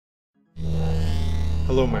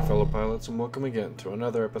Hello my fellow pilots, and welcome again to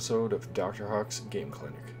another episode of DrHawk's Game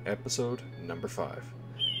Clinic, episode number 5.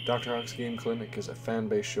 DrHawk's Game Clinic is a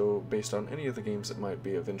fan-based show based on any of the games that might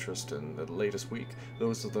be of interest in the latest week,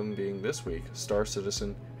 those of them being this week, Star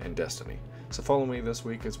Citizen and Destiny. So follow me this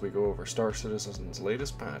week as we go over Star Citizen's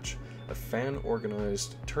latest patch, a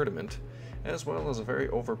fan-organized tournament, as well as a very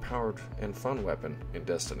overpowered and fun weapon in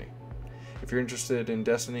Destiny. If you're interested in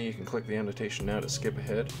Destiny, you can click the annotation now to skip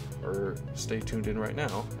ahead, or stay tuned in right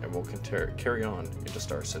now, and we'll carry on into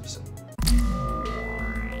Star Citizen.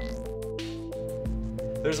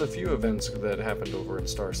 There's a few events that happened over in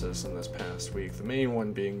Star Citizen this past week, the main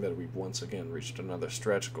one being that we've once again reached another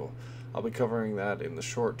stretch goal. I'll be covering that in the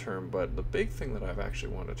short term, but the big thing that I've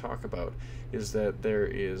actually wanted to talk about is that there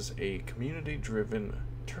is a community-driven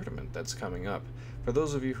tournament that's coming up. For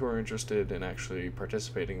those of you who are interested in actually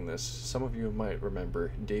participating in this, some of you might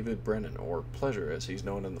remember David Brennan, or Pleasure as he's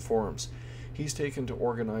known in the forums. He's taken to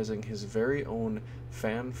organizing his very own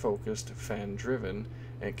fan-focused, fan-driven,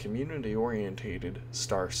 and community-orientated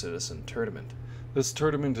Star Citizen tournament. This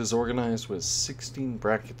tournament is organized with 16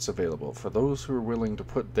 brackets available for those who are willing to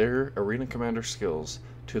put their Arena Commander skills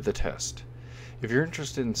to the test. If you're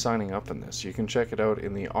interested in signing up in this, you can check it out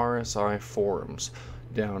in the RSI forums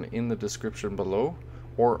down in the description below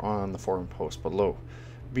or on the forum post below.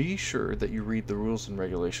 Be sure that you read the rules and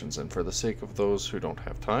regulations, and for the sake of those who don't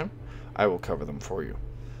have time, I will cover them for you.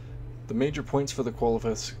 The major points for the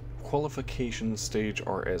qualification stage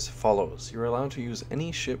are as follows. You're allowed to use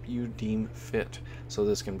any ship you deem fit, so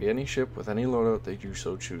this can be any ship with any loadout that you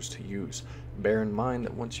so choose to use. Bear in mind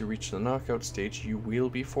that once you reach the knockout stage, you will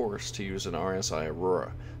be forced to use an RSI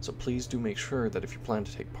Aurora, so please do make sure that if you plan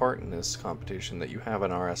to take part in this competition that you have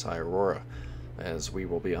an RSI Aurora, as we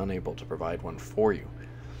will be unable to provide one for you.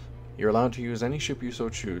 You're allowed to use any ship you so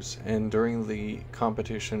choose, and during the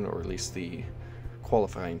competition, or at least the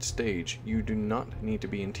qualifying stage, you do not need to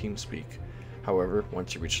be in TeamSpeak. However,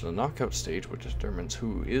 once you reach the knockout stage, which determines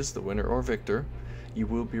who is the winner or victor, you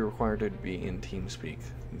will be required to be in TeamSpeak.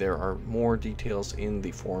 There are more details in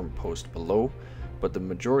the forum post below, but the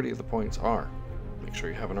majority of the points are: make sure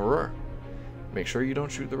you have an Aurora, make sure you don't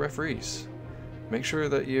shoot the referees, make sure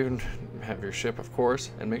that you have your ship, of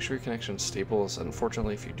course, and make sure your connection is stable, as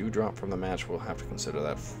unfortunately if you do drop from the match, we'll have to consider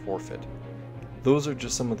that forfeit. Those are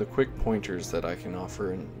just some of the quick pointers that I can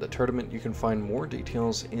offer in the tournament. You can find more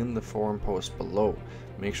details in the forum post below.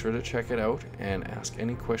 Make sure to check it out and ask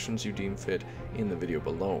any questions you deem fit in the video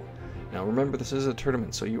below. Now remember, this is a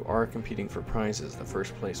tournament, so you are competing for prizes. The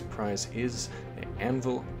first place prize is an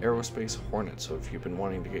Anvil Aerospace Hornet, so if you've been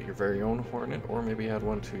wanting to get your very own Hornet, or maybe add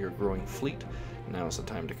one to your growing fleet, now is the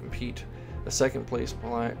time to compete. The second place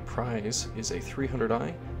prize is a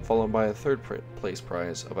 300i, followed by a third place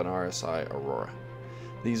prize of an RSI Aurora.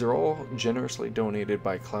 These are all generously donated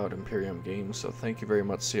by Cloud Imperium Games, so thank you very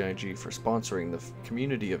much CIG for sponsoring the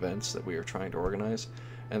community events that we are trying to organize,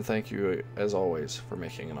 and thank you as always for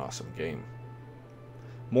making an awesome game.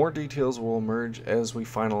 More details will emerge as we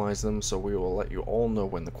finalize them, so we will let you all know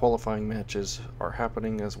when the qualifying matches are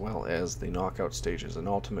happening, as well as the knockout stages, and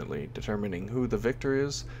ultimately determining who the victor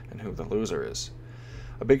is and who the loser is.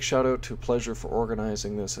 A big shout out to Pleasure for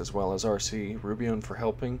organizing this, as well as RC Rubion for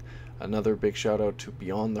helping. Another big shout out to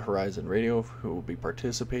Beyond the Horizon Radio, who will be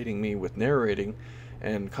participating me with narrating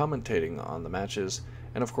and commentating on the matches,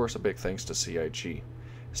 and of course a big thanks to CIG.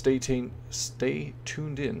 Stay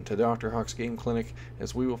tuned in to DrHawk's Game Clinic,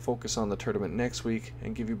 as we will focus on the tournament next week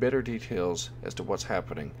and give you better details as to what's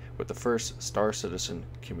happening with the first Star Citizen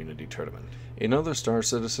community tournament. In other Star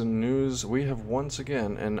Citizen news, we have once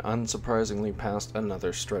again and unsurprisingly passed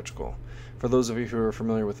another stretch goal. For those of you who are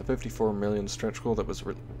familiar with the 54 million stretch goal that was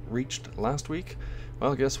reached last week,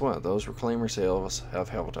 well, guess what? Those reclaimer sales have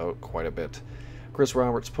helped out quite a bit. Chris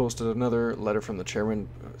Roberts posted another letter from the chairman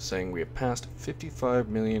saying we have passed 55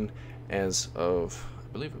 million as of,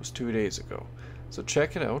 I believe it was 2 days ago. So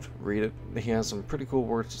check it out, read it. He has some pretty cool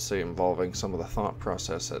words to say involving some of the thought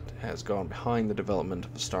process that has gone behind the development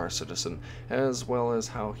of Star Citizen, as well as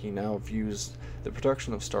how he now views the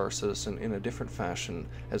production of Star Citizen in a different fashion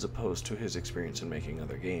as opposed to his experience in making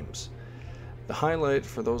other games. The highlight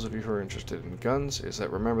for those of you who are interested in guns is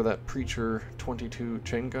that, remember that Preacher 22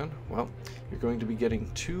 chain gun? Well, you're going to be getting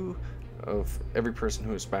 2 of every person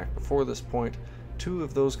who is back before this point, 2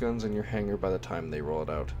 of those guns in your hangar by the time they roll it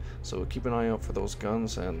out. So keep an eye out for those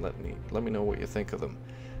guns and let me know what you think of them.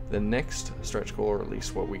 The next stretch goal, or at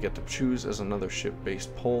least what we get to choose, is another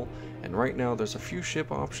ship-based poll, and right now there's a few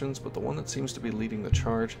ship options, but the one that seems to be leading the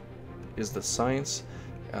charge is the Science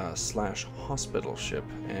slash hospital ship,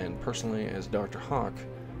 and personally as Dr. Hawk,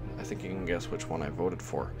 I think you can guess which one I voted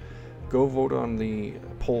for. Go vote on the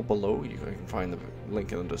poll below. You can find the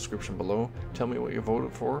link in the description below. Tell me what you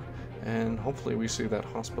voted for, and hopefully we see that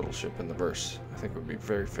hospital ship in the verse. I think it would be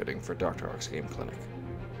very fitting for DrHawk's Game Clinic.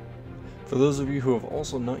 For those of you who have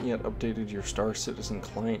also not yet updated your Star Citizen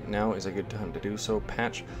client, now is a good time to do so.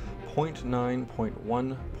 Patch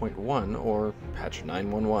 0.9.1.1, or patch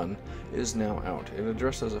 911, is now out. It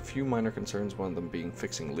addresses a few minor concerns, one of them being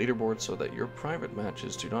fixing leaderboards so that your private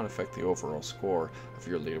matches do not affect the overall score of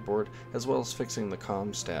your leaderboard, as well as fixing the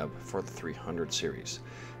comm stab for the 300 series.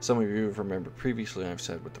 Some of you have remembered previously I've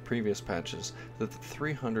said with the previous patches that the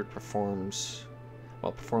 300 performs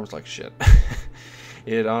like shit.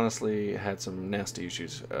 It honestly had some nasty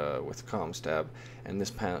issues with comm stab, and this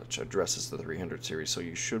patch addresses the 300 series, so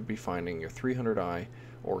you should be finding your 300i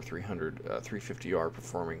or 350R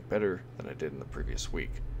performing better than it did in the previous week.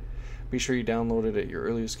 Be sure you download it at your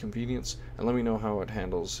earliest convenience, and let me know how it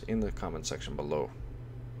handles in the comment section below.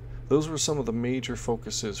 Those were some of the major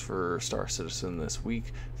focuses for Star Citizen this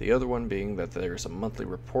week, the other one being that there's a monthly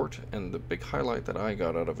report, and the big highlight that I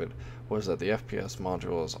got out of it was that the FPS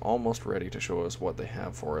module is almost ready to show us what they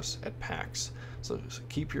have for us at PAX. So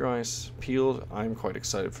keep your eyes peeled. I'm quite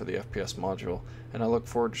excited for the FPS module, and I look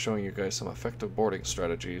forward to showing you guys some effective boarding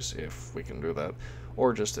strategies, if we can do that,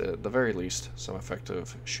 or just at the very least, some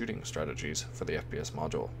effective shooting strategies for the FPS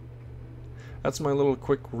module. That's my little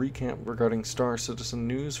quick recap regarding Star Citizen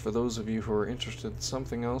news. For those of you who are interested in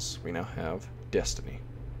something else, we now have Destiny.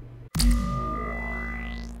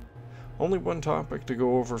 Only one topic to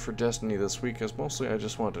go over for Destiny this week, as mostly I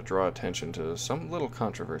just want to draw attention to some little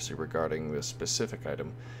controversy regarding this specific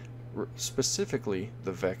item, specifically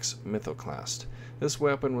the Vex Mythoclast. This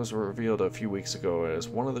weapon was revealed a few weeks ago as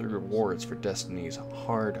one of the rewards for Destiny's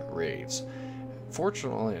hard raids.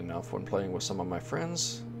 Fortunately enough, when playing with some of my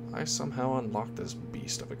friends, I somehow unlocked this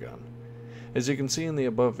beast of a gun. As you can see in the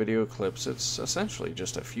above video clips, it's essentially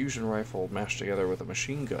just a fusion rifle mashed together with a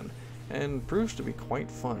machine gun, and proves to be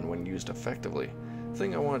quite fun when used effectively. The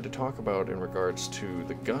thing I wanted to talk about in regards to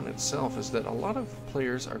the gun itself is that a lot of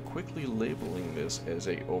players are quickly labeling this as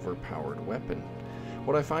a overpowered weapon.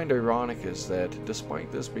 What I find ironic is that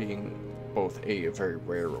despite this being both A, a very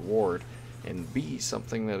rare reward, and B,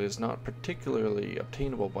 something that is not particularly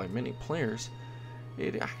obtainable by many players,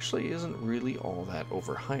 it actually isn't really all that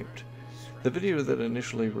overhyped. The video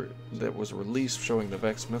that was released showing the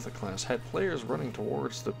Vex Mythoclast had players running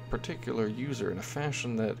towards the particular user in a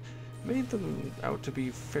fashion that made them out to be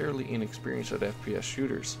fairly inexperienced at FPS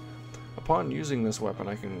shooters. Upon using this weapon,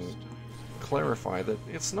 I can clarify that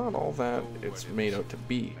it's not all that it's made out to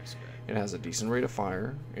be. It has a decent rate of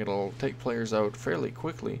fire, it'll take players out fairly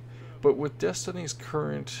quickly, but with Destiny's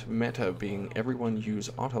current meta being everyone use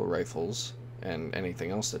auto rifles, and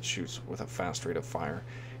anything else that shoots with a fast rate of fire,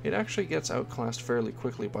 it actually gets outclassed fairly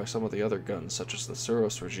quickly by some of the other guns, such as the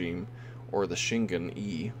Suros regime, or the Shingun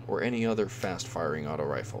E, or any other fast-firing auto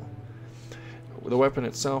rifle. The weapon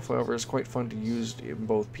itself, however, is quite fun to use in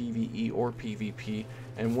both PvE or PvP,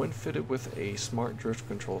 and when fitted with a smart drift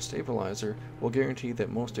control stabilizer, will guarantee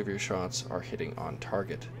that most of your shots are hitting on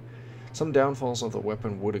target. Some downfalls of the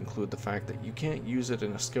weapon would include the fact that you can't use it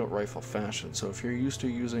in a scout rifle fashion, so if you're used to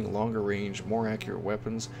using longer range, more accurate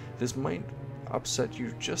weapons, this might upset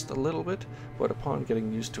you just a little bit, but upon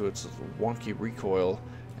getting used to its wonky recoil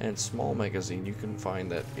and small magazine, you can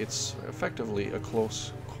find that it's effectively a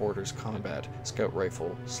close quarters combat scout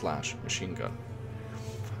rifle / machine gun.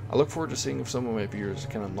 I look forward to seeing if some of my viewers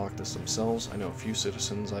can unlock this themselves. I know a few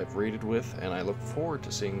citizens I've raided with, and I look forward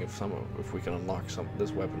to seeing if we can unlock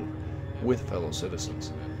this weapon with fellow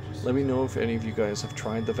citizens. Let me know if any of you guys have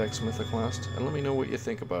tried the Vex Mythoclast, and let me know what you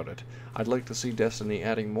think about it. I'd like to see Destiny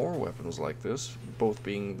adding more weapons like this, both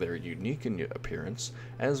being their unique in appearance,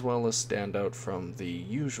 as well as stand out from the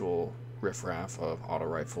usual riffraff of auto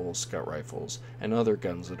rifles, scout rifles, and other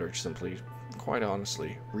guns that are simply, quite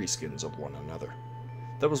honestly, reskins of one another.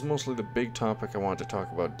 That was mostly the big topic I wanted to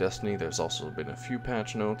talk about Destiny. There's also been a few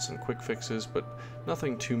patch notes and quick fixes, but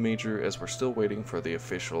nothing too major, as we're still waiting for the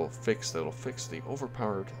official fix that'll fix the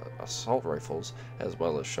overpowered assault rifles as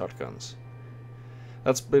well as shotguns.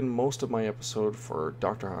 That's been most of my episode for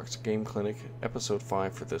DrHawk's Game Clinic, episode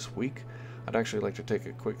 5 for this week. I'd actually like to take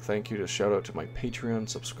a quick thank you to shout out to my Patreon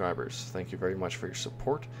subscribers. Thank you very much for your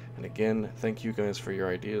support, and again, thank you guys for your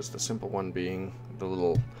ideas, the simple one being the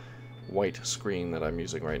little white screen that I'm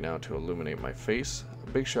using right now to illuminate my face. A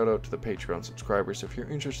big shout out to the Patreon subscribers. If you're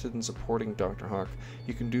interested in supporting DrHawk,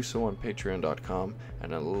 you can do so on patreon.com,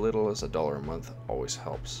 and a little as $1 a month always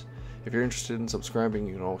helps. If you're interested in subscribing,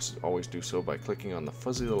 you can always do so by clicking on the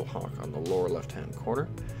fuzzy little hawk on the lower left hand corner,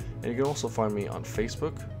 and you can also find me on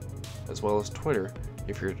Facebook as well as Twitter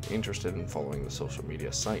if you're interested in following the social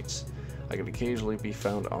media sites. I can occasionally be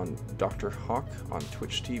found on DrHawk on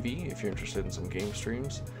Twitch TV if you're interested in some game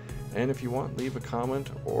streams. And if you want, leave a comment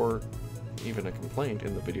or even a complaint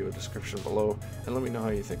in the video description below and let me know how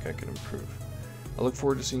you think I can improve. I look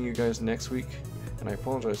forward to seeing you guys next week, and I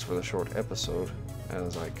apologize for the short episode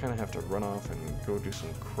as I kind of have to run off and go do some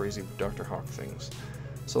crazy DrHawk things.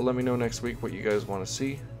 So let me know next week what you guys want to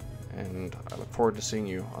see, and I look forward to seeing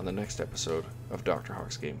you on the next episode of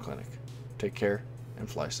DrHawk's Game Clinic. Take care and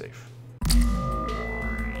fly safe.